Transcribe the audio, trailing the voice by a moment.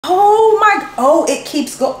Oh my, oh, it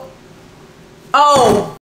keeps going.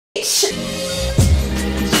 Oh, bitch.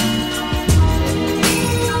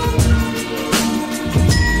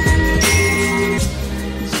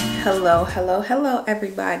 Hello, hello, hello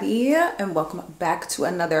everybody, and welcome back to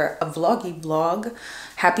another vloggy vlog.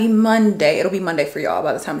 Happy Monday. It'll be Monday for y'all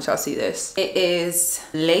by the time y'all see this. It is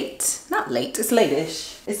late, not late, it's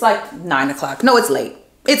late-ish. It's like 9 o'clock. No, it's late.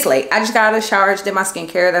 It's late. I just got out of the shower, just did my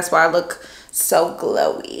skincare. That's why I look so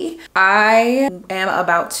glowy. I am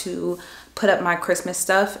about to put up my Christmas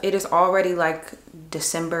stuff. It is already like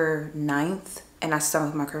December 9th. And I still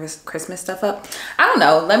have my Christmas stuff up. I don't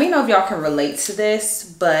know. Let me know if y'all can relate to this.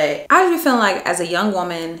 But I just feel like as a young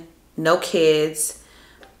woman, no kids,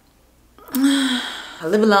 I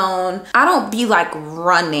live alone. I don't be like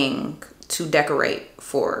running to decorate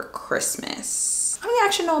for Christmas. I mean,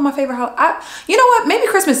 actually, no, my favorite holiday. You know what? Maybe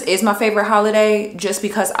Christmas is my favorite holiday just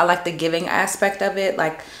because I like the giving aspect of it.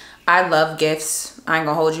 Like, I love gifts. I ain't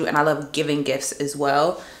gonna hold you. And I love giving gifts as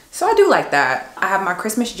well. So I do like that. I have my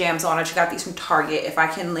Christmas jams on. I just got these from Target. If I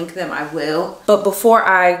can link them, I will. But before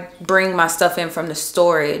I bring my stuff in from the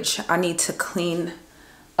storage, I need to clean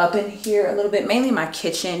up in here a little bit, mainly my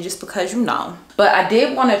kitchen, just because, you know. But I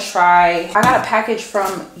did want to try, I got a package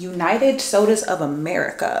from United Sodas of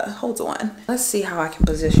America. Hold on. Let's see how I can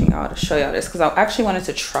position y'all to show y'all this, because I actually wanted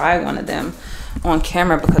to try one of them on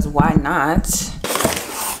camera, because why not?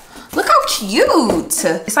 Look how cute.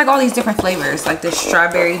 It's like all these different flavors, like this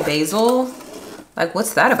strawberry basil. Like,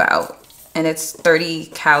 what's that about? And it's 30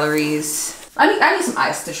 calories. I need some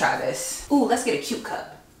ice to try this. Ooh, let's get a cute cup.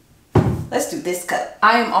 Let's do this cup.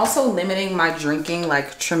 I am also limiting my drinking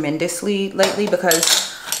like tremendously lately, because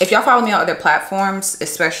if y'all follow me on other platforms,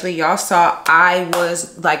 especially, y'all saw I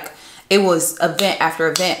was like, it was event after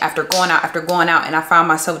event after going out, and I found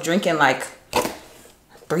myself drinking like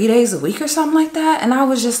 3 days a week or something like that. And I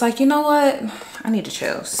was just like, you know what? I need to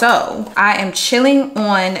chill. So I am chilling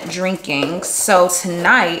on drinking. So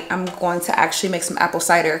tonight I'm going to actually make some apple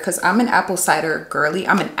cider, because I'm an apple cider girly.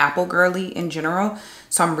 I'm an apple girly in general.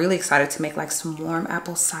 So I'm really excited to make like some warm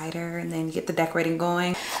apple cider and then get the decorating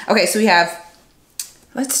going. Okay, so we have,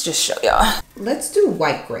 let's just show y'all. Let's do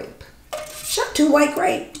white grape. Should I do white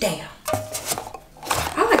grape? Damn.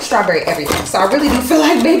 I like strawberry everything. So I really do feel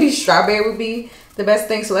like maybe strawberry would be the best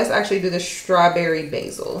thing. So let's actually do the strawberry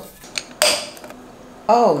basil.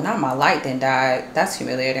 Oh, not my light then died. That's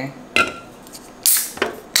humiliating.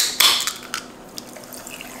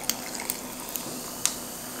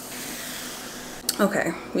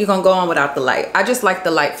 Okay, we're gonna go on without the light. I just like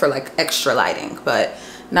the light for like extra lighting, but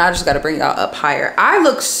now I just gotta bring y'all up higher. I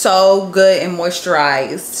look so good and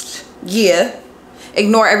moisturized. Yeah.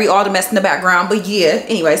 Ignore all the mess in the background, but yeah.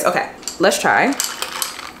 Anyways, okay, let's try.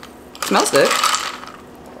 Smells good.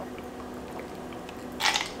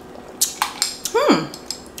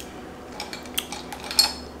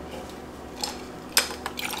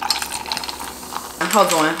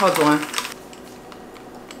 Hold on.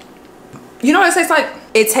 You know what it tastes like?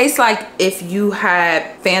 It tastes like if you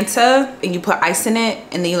had Fanta and you put ice in it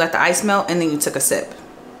and then you let the ice melt and then you took a sip.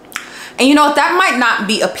 And you know, that might not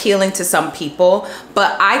be appealing to some people,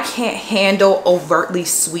 but I can't handle overtly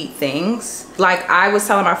sweet things. Like, I was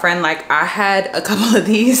telling my friend, like, I had a couple of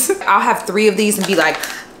these. I'll have 3 of these and be like,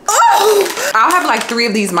 oh! I'll have like 3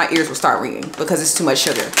 of these, my ears will start ringing because it's too much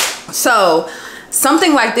sugar. So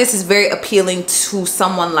something like this is very appealing to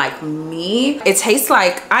someone like me. It tastes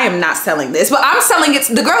like, I am not selling this, but I'm selling it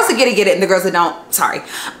to the girls that get it, and the girls that don't, sorry.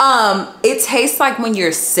 It tastes like when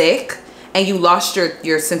you're sick and you lost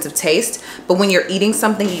your sense of taste, but when you're eating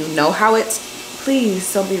something, you know how it's,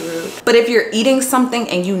 please don't be rude. But if you're eating something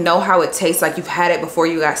and you know how it tastes, like you've had it before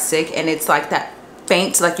you got sick, and it's like that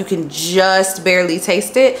faint, like you can just barely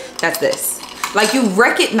taste it, that's this. Like, you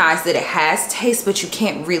recognize that it has taste, but you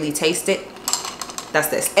can't really taste it. That's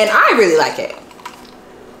this. And I really like it.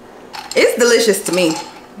 It's delicious to me.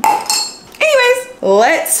 Anyways,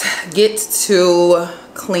 let's get to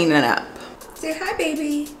cleaning up. Say hi,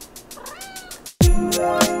 baby.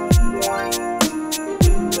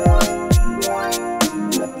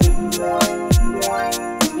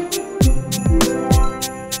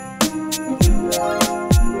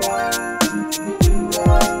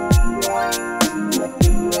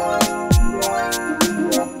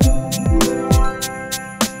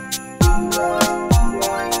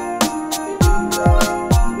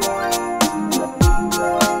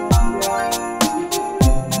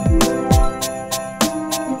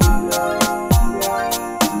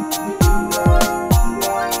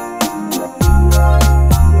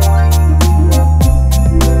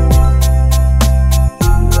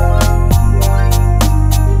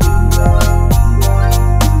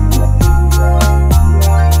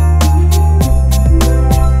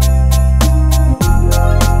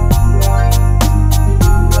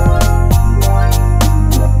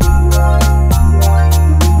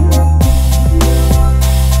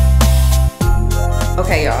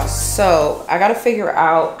 Okay, y'all, so I gotta figure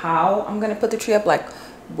out how I'm gonna put the tree up, like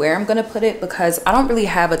where I'm gonna put it, because I don't really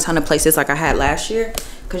have a ton of places like I had last year,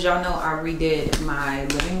 because y'all know I redid my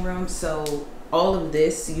living room, so all of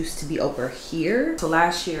this used to be over here. So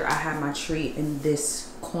last year I had my tree in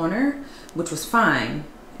this corner, which was fine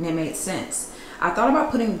and it made sense. I thought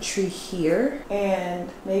about putting the tree here and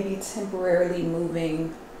maybe temporarily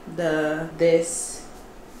moving this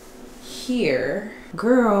here.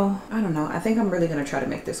 Girl, I don't know. I think I'm really gonna try to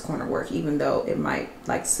make this corner work, even though it might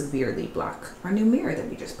like severely block our new mirror that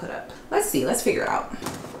we just put up. Let's see, let's figure it out.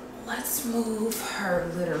 Let's move her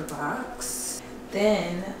litter box.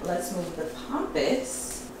 Then let's move the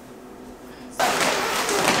pampas.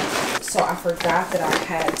 So I forgot that I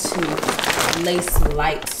had to lace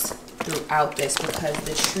lights throughout this because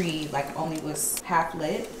the tree like only was half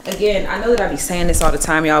lit. Again, I know that I be saying this all the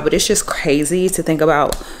time, y'all, but it's just crazy to think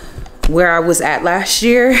about where I was at last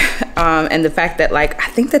year, and the fact that like I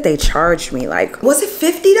think that they charged me like, was it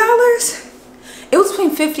 $50? It was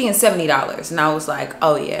between $50 and $70, and I was like,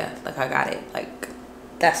 oh yeah, like I got it, like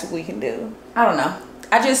that's what we can do. I don't know,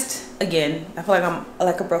 I just, again, I feel like I'm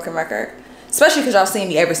like a broken record, especially because y'all see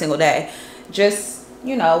me every single day. Just,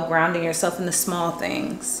 you know, grounding yourself in the small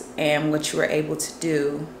things and what you were able to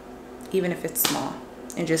do, even if it's small,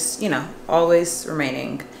 and just, you know, always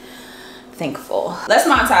remaining thankful. Let's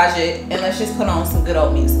montage it and let's just put on some good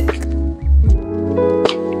old music.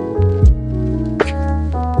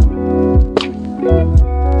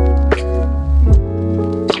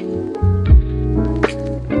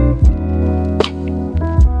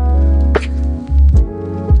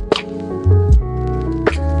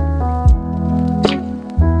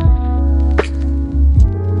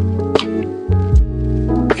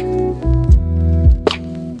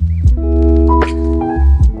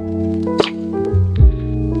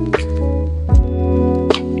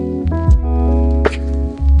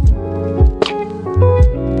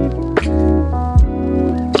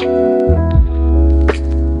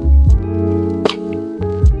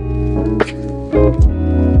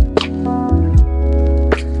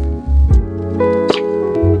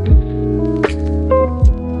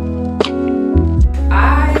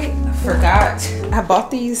 I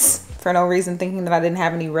bought these for no reason, thinking that I didn't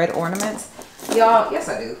have any red ornaments. Y'all, yes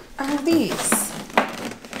I do. I have these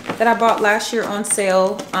that I bought last year on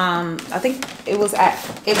sale. I think it was at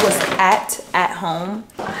home.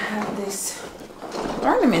 I have this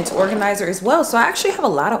ornament organizer as well. So I actually have a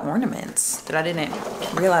lot of ornaments that I didn't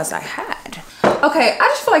realize I had. Okay, I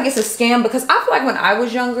just feel like it's a scam because I feel like when I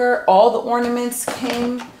was younger, all the ornaments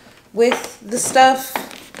came with the stuff.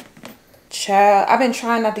 Child, I've been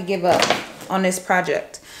trying not to give up on this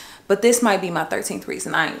project, but this might be my 13th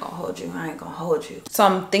reason. I ain't gonna hold you. So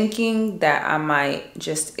I'm thinking that I might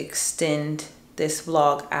just extend this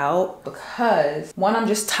vlog out because one, I'm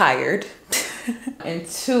just tired and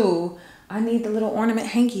two, I need the little ornament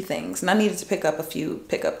hanky things, and I needed to pick up a few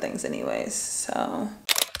pickup things anyways. So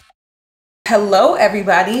hello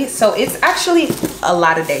everybody. So it's actually a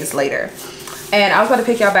lot of days later, and I was about to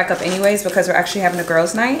pick y'all back up anyways because we're actually having a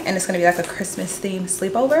girls' night and it's gonna be like a Christmas themed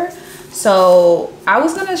sleepover. So I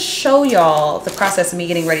was gonna show y'all the process of me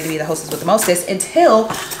getting ready to be the hostess with the mostest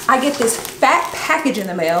until I get this fat package in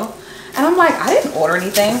the mail. And I'm like, I didn't order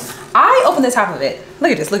anything. I opened the top of it.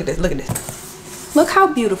 Look at this, look at this, look at this. Look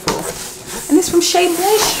how beautiful. And it's from Shea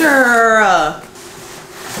Moisture.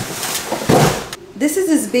 This is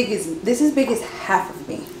as big as half of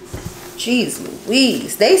me. Jeez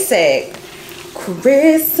Louise. They said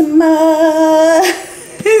Christmas.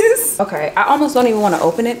 Okay, I almost don't even want to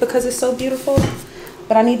open it because it's so beautiful,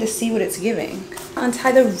 but I need to see what it's giving.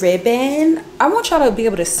 Untie the ribbon. I want y'all to be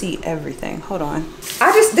able to see everything. Hold on.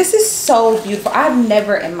 This is so beautiful. I've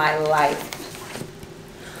never in my life.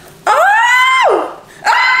 Oh!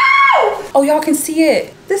 Oh! Oh, y'all can see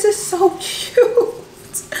it. This is so cute.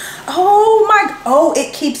 Oh my, oh,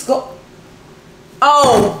 it keeps going.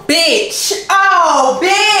 Oh, bitch. Oh,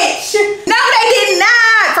 bitch. No, they did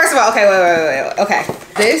not. First of all, okay, wait. Okay.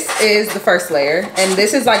 This is the first layer. And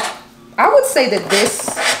this is like, I would say that this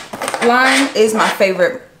line is my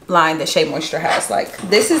favorite line that Shea Moisture has. Like,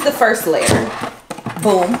 this is the first layer.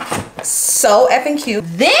 Boom. So effing cute.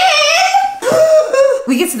 Then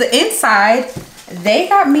we get to the inside. They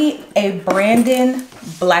got me a Brandon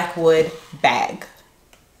Blackwood bag.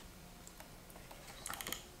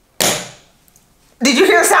 Did you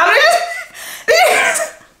hear the sound of this?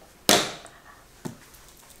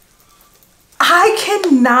 I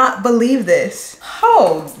cannot believe this.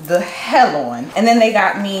 Hold the hell on. And then they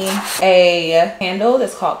got me a candle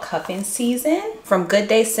that's called Cuffing Season from Good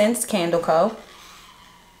Day Scents Candle Co.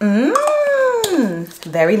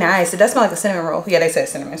 Very nice. It does smell like a cinnamon roll. Yeah, they said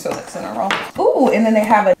cinnamon, so it's like a cinnamon roll. Ooh, and then they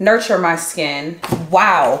have a Nurture My Skin.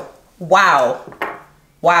 Wow. Wow.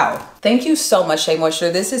 Wow. Thank you so much, Shea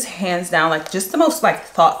Moisture. This is hands down like just the most like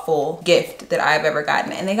thoughtful gift that I've ever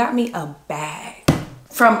gotten. And they got me a bag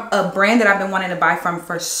from a brand that I've been wanting to buy from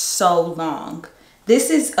for so long. This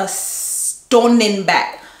is a stunning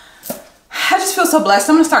bag. I just feel so blessed.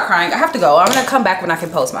 I'm gonna start crying. I have to go. I'm gonna come back when I can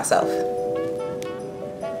post myself.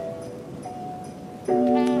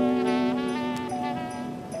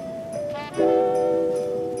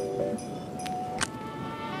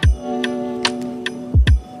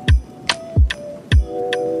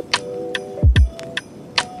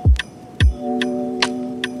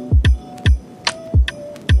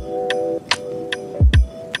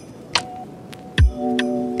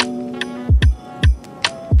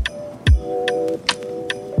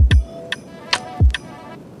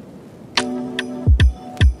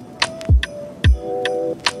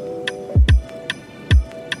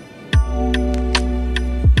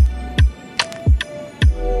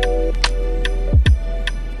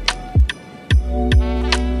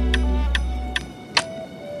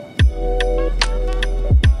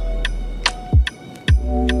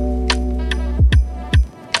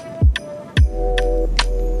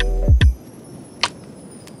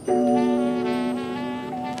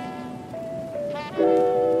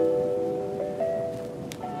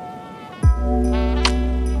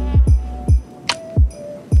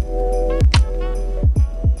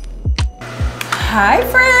 Hi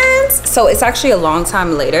friends. So it's actually a long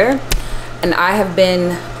time later and I have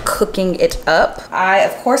been cooking it up. I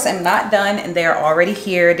of course am not done and they're already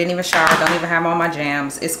here. Didn't even shower, don't even have on my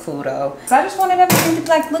jams. It's cool though. So I just wanted everything to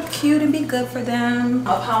like look cute and be good for them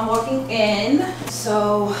upon walking in.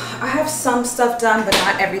 So I have some stuff done but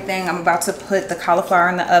not everything. I'm about to put the cauliflower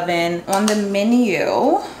in the oven. On the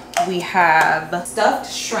menu we have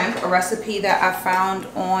stuffed shrimp, a recipe that I found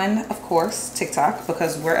on, of course, TikTok,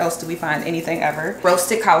 because where else do we find anything ever?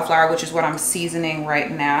 Roasted cauliflower, which is what I'm seasoning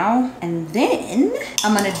right now. And then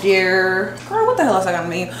I'm gonna do, girl, what the hell else I got on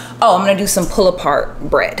the menu? Oh, I'm gonna do some pull apart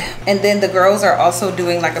bread. And then the girls are also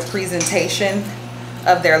doing like a presentation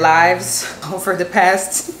of their lives over the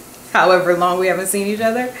past however long we haven't seen each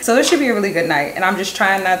other. So it should be a really good night. And I'm just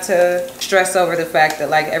trying not to stress over the fact that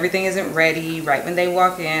like everything isn't ready right when they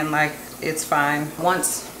walk in. Like it's fine.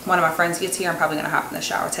 Once one of my friends gets here, I'm probably gonna hop in the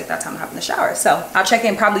shower, take that time to hop in the shower. So I'll check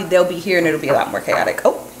in, probably they'll be here and it'll be a lot more chaotic.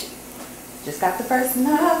 Oh, just got the first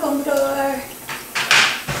knock on the door.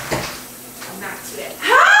 I'm not today.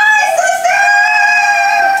 Hi, sister!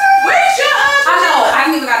 Where's your I know, I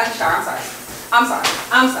haven't even got in the shower, I'm sorry. I'm sorry,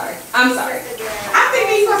 I'm sorry, I'm sorry. I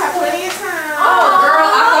think you gonna have plenty of time. Oh, girl,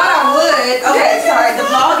 I thought I would. Okay, sorry, the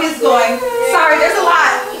vlog is going. Sorry, there's a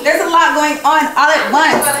lot going on all at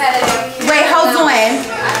once. Wait, hold on.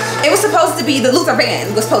 It was supposed to be, the Luther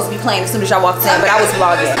band was supposed to be playing as soon as y'all walked in, but I was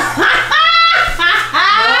vlogging.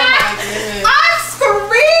 I'm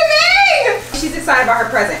screaming! She's excited about her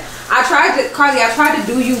present. Carly, I tried to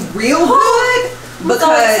do you real good.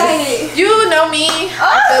 Because you know me,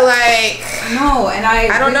 I feel like no, and I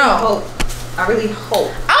don't really know. I really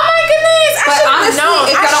hope. Oh my goodness! But honestly,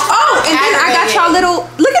 if y'all and then I got y'all little.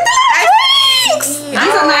 Look at the drinks. These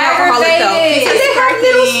are not alcoholic though. And they have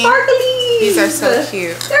little sparklies. These are so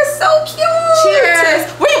cute. They're so cute. Cheers.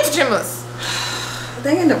 Where are your pajamas?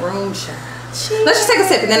 They in the room, child. Let's just take a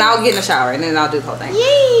sip and then I'll get in the shower and then I'll do the whole thing.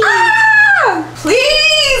 Yay! Ah,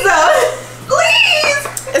 please, please.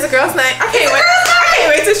 It's a girls' night. I can't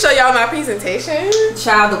wait to show y'all my presentation.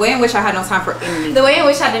 Child, the way in which I had no time for anything. The way in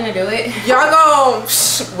which I didn't do it. Y'all gon'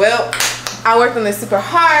 well, I worked on this super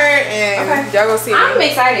hard and y'all gonna see I'm me.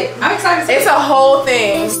 excited. I'm excited. It's a whole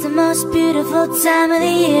thing. It's the most beautiful time of the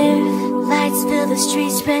year. Lights fill the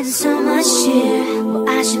streets, spreading so much cheer. Well,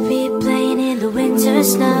 I should be playing in the winter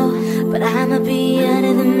snow, but I'ma be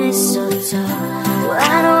under the mistletoe. Well,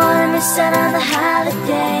 I don't wanna miss out on the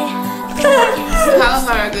holiday.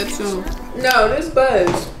 Cauliflower are good too. No, this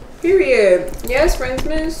buzz. Period. Yes,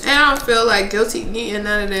 Friendsmas. And I don't feel like guilty eating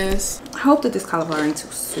none of this. I hope that this cauliflower ain't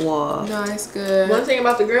too suave. No, it's good. One thing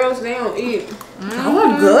about the girls, they don't eat.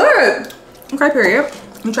 Oh, good. Okay, period.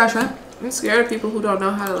 You try shrimp? I'm scared of people who don't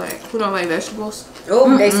know how to who don't like vegetables.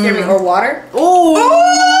 Oh, they scare me. Or water.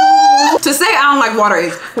 Oh! To say I don't like water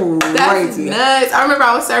is That's crazy. nuts. I remember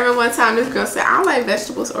I was serving one time. This girl said, I don't like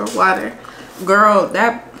vegetables or water. Girl,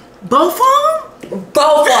 that Both of them?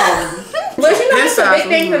 Both of them. But you know what's a big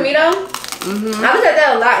thing for me though? I look at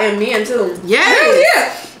that a lot in men too. Yes.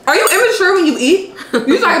 yeah. Are you immature when you eat?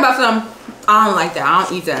 You talk about something, I don't like that. I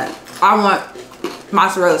don't eat that. I want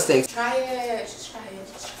mozzarella sticks. Try it. Just try it.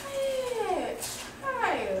 Just try it.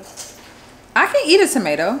 Try it. I can eat a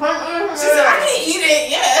tomato. She said I can eat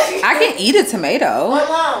it. Yeah. I can eat a tomato. What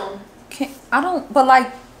long? I don't. But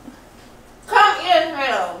like. Come eat a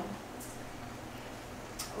tomato.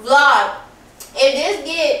 Vlog. If this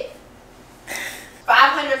get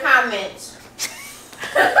 500 comments.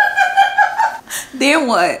 Then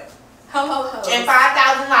what? Ho ho ho. And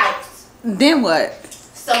 5,000 likes. Then what?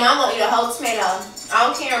 So mom gonna eat a whole tomato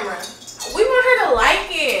on camera. We want her to like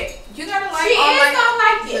it. You gotta like She all is like gonna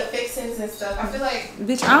like the it. fixings and stuff. I feel like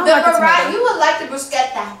Bitch, I don't like a tomato. You would like the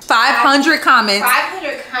bruschetta. 500 comments.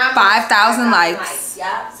 500 comments. 5,000 likes.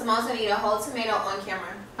 Yeah. Simone's gonna eat a whole tomato on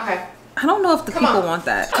camera. okay. I don't know if the people want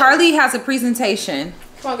that. Carly has a presentation.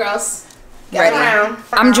 Come on, girls. Ready. Around.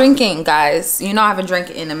 I'm drinking, guys. You know I haven't drank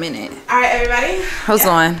in a minute. All right, everybody. Hold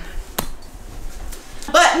on.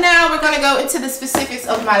 But now we're gonna go into the specifics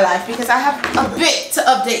of my life because I have a bit to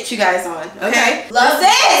update you guys on. Okay. Love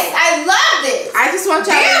this. I love this. I just want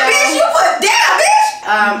y'all to know. Bitch, you put down,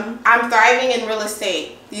 bitch. I'm thriving in real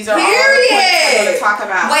estate. These are all the points I'm gonna talk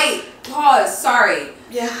about. Wait, pause. Sorry.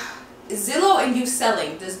 Yeah. Zillow and you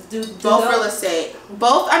selling. Do Both real estate.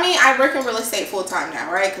 Both. I mean, I work in real estate full time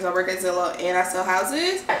now, right? Because I work at Zillow and I sell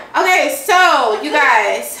houses. Okay, so you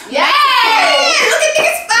guys. Yay! Look at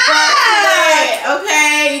this spot.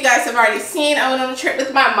 Okay, you guys have already seen. I went on a trip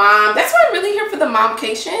with my mom. That's why I'm really here for the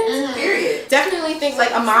momcations. Period. Definitely think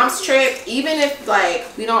like a mom's trip. Even if like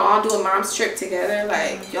we don't all do a mom's trip together,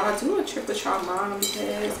 like y'all do a trip with y'all mom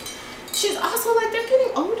because she's also like they're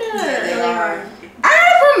getting older. Yeah, they are. I got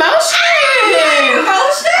a promotion. I got a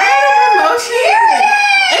promotion.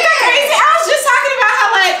 Isn't that crazy? I was just talking about how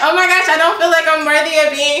like, oh my gosh, I don't feel like I'm worthy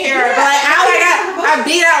of being here. But like, I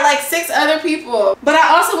beat out like 6 other people. But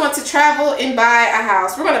I also want to travel and buy a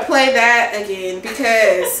house. We're gonna play that again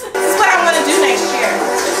because this is what I want to do next year.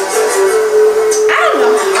 I don't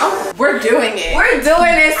know how. We're doing it. We're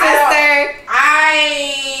doing it, sister.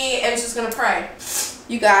 I am just gonna pray.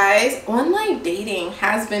 You guys, online dating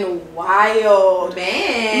has been wild.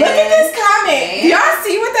 Man. Look at this comment. Do y'all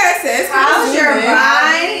see what that says? How's your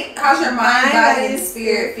mind? How's your mind, body, body, and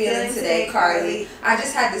spirit feeling today, Carly? I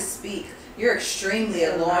just had to speak. You're extremely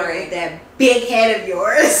alluring. That big head of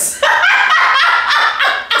yours.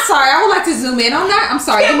 Sorry, I would like to zoom in on that. I'm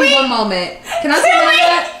sorry, give me one moment. Can I zoom in on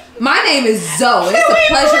that? My name is Zoe. It's a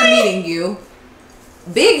pleasure meeting you.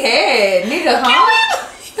 Big head, nigga, huh?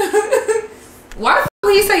 Why the f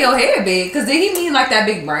did he say your head big? Cause did he mean like that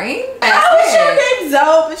big brain? I was your name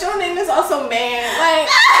Zoe, but your name is also Man. Like,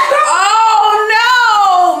 oh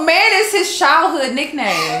no, Man is his childhood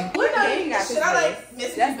nickname. what should I like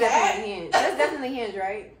miss you back? Hinge. That's definitely Hinge,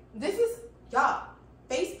 right? This is y'all.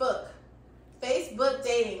 Facebook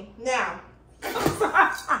dating now. Why am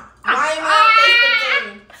I on Facebook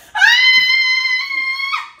dating?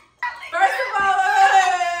 First of all,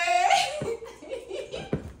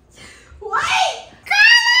 wait.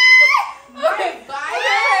 My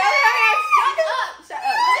bio. Shut up. So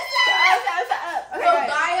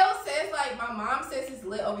bio says like my mom says it's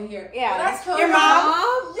lit over here. Yeah. But I told Your her-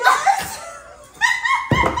 mom? Yes.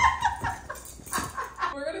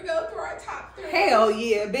 We're gonna go through our top 3. Hell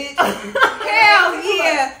yeah, bitch. Hell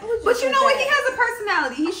yeah. But you know what? He has a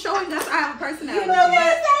personality. He's showing us I have a personality. You know what?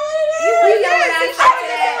 He's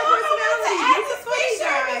a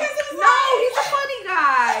funny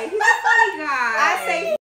guy. He's a funny guy. I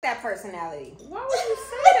say that personality. Why would you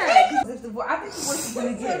say that? I think the voice is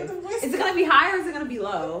gonna give. Is it gonna be high or is it gonna be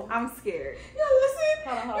low? I'm scared.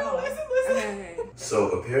 Listen. So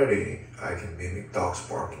apparently I can mimic dogs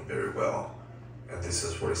barking very well. And this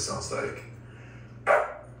is what it sounds like.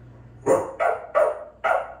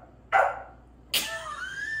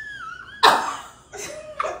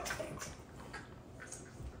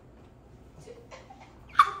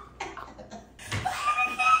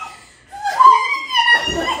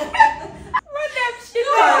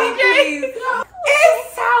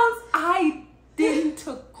 It sounds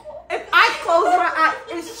identical. If I close my eyes,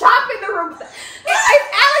 it's Shop in the room. It's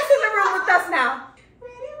Alex in the room with us now.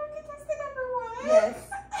 Yes.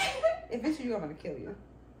 If it's you, I'm gonna kill you.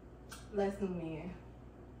 Let's zoom in.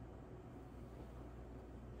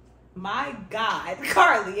 My God,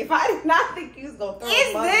 Carly, if I did not think you was gonna throw a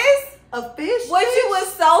fish? What you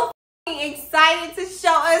was so excited to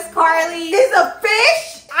show us, Carly? Is a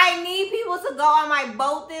fish? I need people to go on my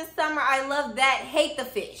boat this summer. I love that. Hate the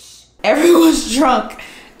fish. Everyone's drunk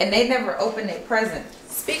and they never opened their present.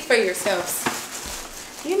 Speak for yourselves.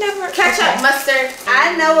 You never Ketchup, mustard.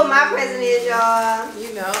 I know what my present is, y'all.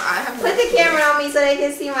 You know, I have. Put the camera on me so they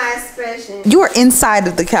can see my expression. You are inside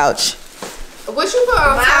of the couch. What you put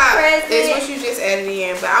on My top present. is what you just added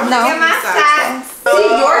in, but I want No. to Get my get socks. See,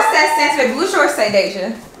 yours says sensitive. What's yours say,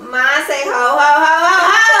 Deja? Mine say ho ho ho ho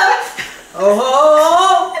ho. Oh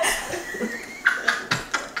ho.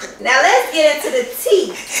 Now let's get into the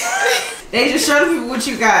tea. They just show the people what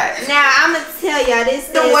you got. Now I'm gonna tell y'all this.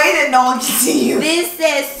 The way that no one can see you. This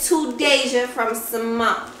says to Deja from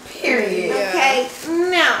Simone. Period. Okay.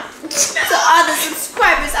 Now to all the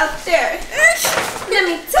subscribers out there, let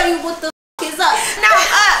me tell you what the is up. Now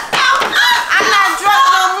I'm not drunk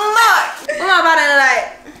no more. What am I about to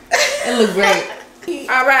like? It look great.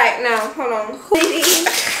 All right, now hold on.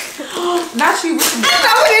 Not you. That's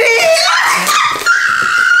not what it is.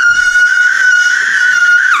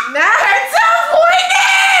 Not her tongue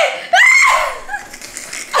pointed.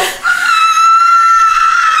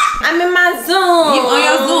 I'm in my Zoom. You on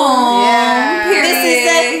your Zoom. Yeah. Period. This is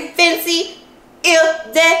a fancy Il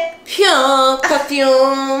de Pure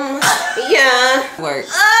perfume. Yeah. Work.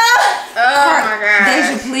 Oh my God.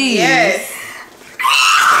 Deja, please. Yes.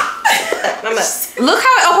 Look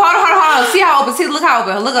how hold on. See how open. See, look how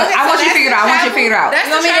open. Look up. Okay, I want you to figure it out.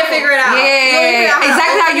 You want me to figure it out. Yeah.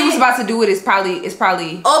 Exactly how you was about to do it is probably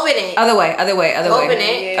open it. Other way. Open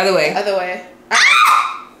it. Other way.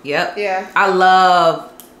 Yep. Yeah. I love.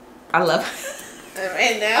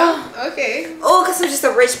 Right now? Okay. Oh, because I'm just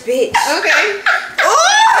a rich bitch. Okay.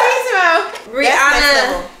 Oh,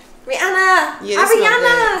 Rihanna. Yeah,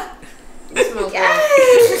 Rihanna. This smells yes.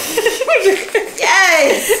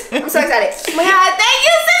 Yes. I'm so excited. Oh my God, thank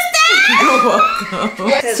you,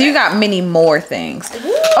 sister. So you got many more things.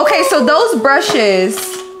 Okay, so those brushes,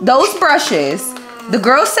 the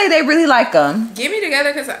girls say they really like them. Get me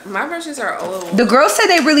together because my brushes are old. The girls say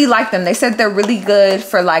they really like them. They said they're really good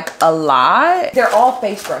for like a lot. They're all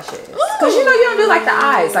face brushes. Because you know you don't do like the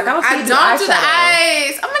eyes. Like I don't see you do eyeshadow. The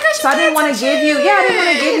eyes. Oh my gosh. So I didn't want to give you, I didn't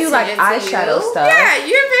want to give you like eyeshadow stuff. Yeah,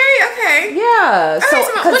 you're very, okay. Yeah. So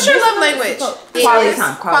what's your love language? Quality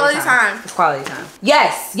time. Quality time. It's quality time.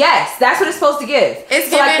 Yes. That's what it's supposed to give. It's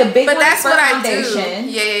so like the big but one that's for what foundation. I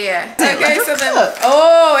do. Yeah. Okay, so then,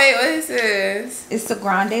 oh wait, what is this? It's a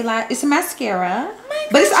grande lash. It's a mascara.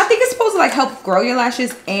 But I think it's supposed to like help grow your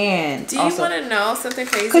lashes and do you want to know something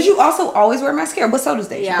crazy? Because you also always wear mascara, but so does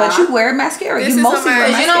Deja. Yeah. But you wear mascara. You mostly wear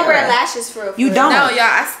mascara. You don't wear lashes for you don't. No, y'all.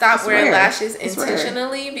 I stopped wearing lashes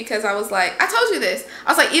intentionally because I was like, I told you this.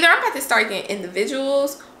 I was like, either I'm about to start getting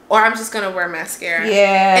individuals or I'm just gonna wear mascara.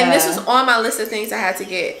 Yeah. And this was on my list of things I had to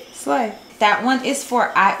get. Slay. That one is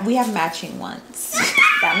for we have matching ones.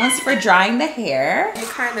 That one's for drying the hair. You're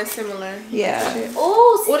kind of similar. Yeah.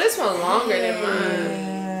 Oh, well, this one longer than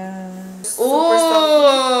mine.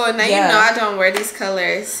 Oh, now you know I don't wear these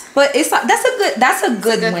colors. But it's like that's a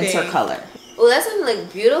good winter color. Oh, that's gonna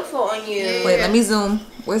look beautiful on you. Yeah. Wait, let me zoom.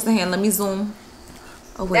 Where's the hand? Let me zoom.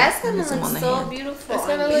 Oh wait, that's gonna look so beautiful. It's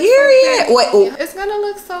gonna look period. So wait, it's gonna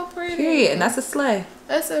look so pretty. Period, and that's a slay.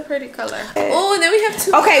 That's a pretty color. Oh, and then we have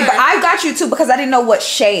two. Okay, colors. but I got you too because I didn't know what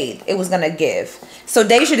shade it was gonna give. So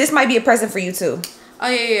Deja, this might be a present for you too. Oh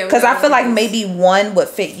yeah. Because I feel like maybe one would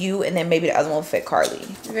fit you, and then maybe the other one would fit Carly.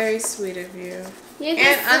 Very sweet of you. You're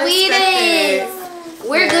the sweetest.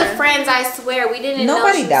 We're good friends, I swear. We didn't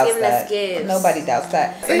know she was giving us gifts. Nobody doubts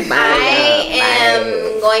that. I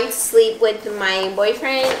am going to sleep with my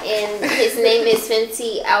boyfriend, and his name is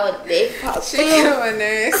Fenty Out de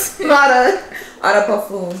Parfum.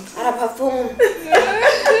 Out of perfume.